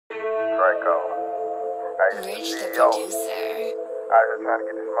Drako. Rich the producer. Out here trying to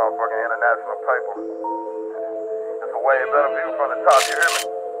get this motherfucking international paper. It's a way better view from the top, you hear me?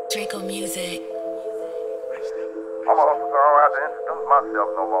 Drako Muzik. I'm a hustler, so I don't have to introduce myself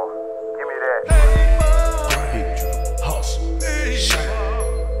no more. Give me that. Big drill, hustle, shine,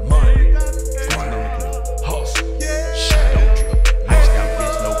 money, grind on the grill, hustle, shine, don't drill, maxed out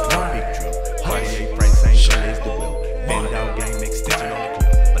bitch, no club, big drill, Cartier frames, same shit as the wheel, bend out game, extension on the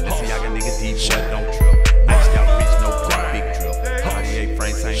clip, Balenciaga nigga deep, boy, don't drill, maxed out bitch, no club, big drill, Cartier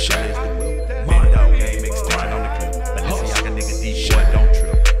frames, same shit as the wheel, bend out game, extension on the clip, Balenciaga nigga deep, boy, don't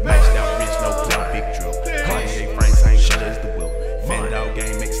drill, maxed out bitch, no club, big drill, Cartier frames, same shit as the wheel, bend out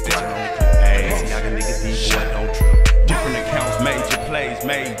game, extension on the clip, Balenciaga nigga deep, boy, don't drill. Different accounts, major plays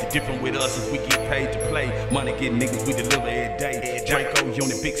made. The different with us is we get paid to play. Money get niggas, we deliver every day. Drako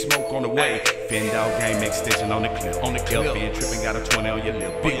unit, big smoke on the way. Fend out game extension on the clip. On the clip, LP tripping, got a 20 on your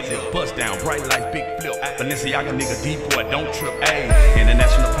lip. Big lip, bust down, bright light, big flip. Balenciaga nigga, deep boy, don't trip. Ayy,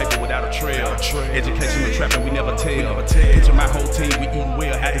 international paper without a trail. Educational trapping, we never tell. Picture my whole team, we eating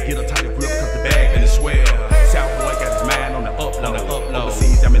well. Had to get a tighter grip cause the bag finna swell. South boy got his mind on the upload.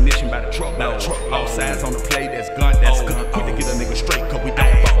 Overseas ammunition by the truckload. All sides on the play, that's gun. Quick to get a nigga straight cause we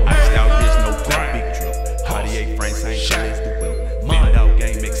don't fall. Iced out wrist, no black, big drip. Cartier frame, same shit as the whip. Bend out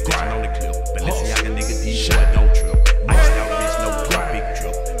game, extension on the clip. Balenciaga nigga deep, boy, don't trip. Iced out wrist, no black, big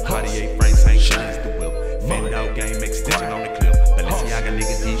drip. Cartier frame, same shit as the whip. Bend out game, extension on the clip. Balenciaga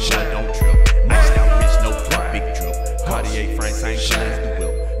nigga deep, boy, don't trip. Iced out wrist, no black, big drip. Cartier frame, same shit as the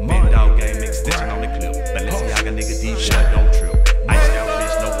whip. Bend out game, extension on the clip. Balenciaga nigga deep, boy, don't trip. Iced out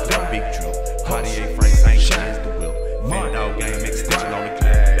wrist, no black, big drip. Cartier frame, same shit as the whip. Bend out game, extension on the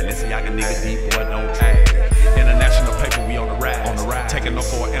clip. Balenciaga nigga deep, boy, don't trip. International paper, we on the rise. Taking off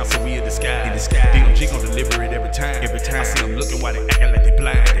for an answer, we in the sky. DMG gon' deliver it every time. I see them looking while they acting like they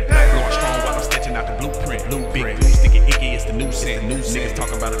blind. Blowing strong while I'm sketching out the blueprint. Big blue, sticky, icky, it's the new scent. Niggas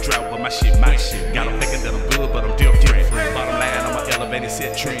talking about a drought, but my shit. Got them thinking that I'm good, but I'm different. Bottom line, I'm an elevated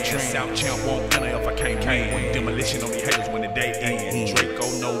set trend. South champ won't enter if I can't win. Demolition on these haters when the day ends.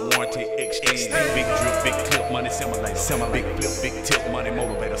 Drako, no warranty, exchange. Big drip, big clip, money simulator. Big flip, big tip, money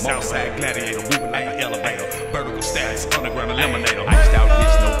motivator. Southside gladiator, moving like an elevator. Vertical stats, underground eliminator. Iced out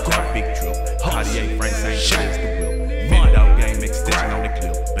rich, no grip, big drip. Cartier frame, same shit as the whip. Bend out game, extension on the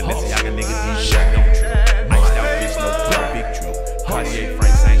clip. Balenciaga nigga deep, shot, don't trip. Iced out rich, no grip, big drip. Cartier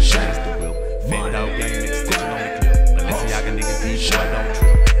frame, same shit as the whip. Bend out game, extension on the clip. Balenciaga nigga deep, shot, don't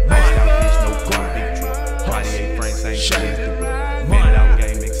trip. Iced out rich, no grip, big drip. Cartier frame, same shit as the whip. Bend out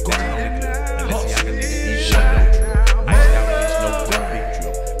game, extension on the clip. Balenciaga nigga deep, shot, don't trip. Iced out rich, no grip, big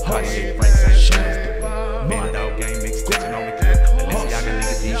drip. Cartier frame, same shit as the whip. Bend out game, extension on the clip. Balenciaga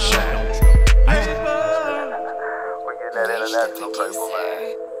nigga deep, shot, don't trip. We get that international paper,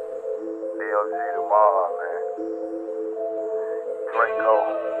 man. DLG tomorrow, man. Drako,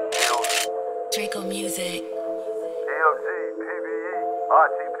 Drako Muzik. DLG, PBE,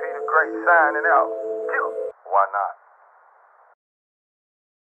 RTP the Great signing out. Why not?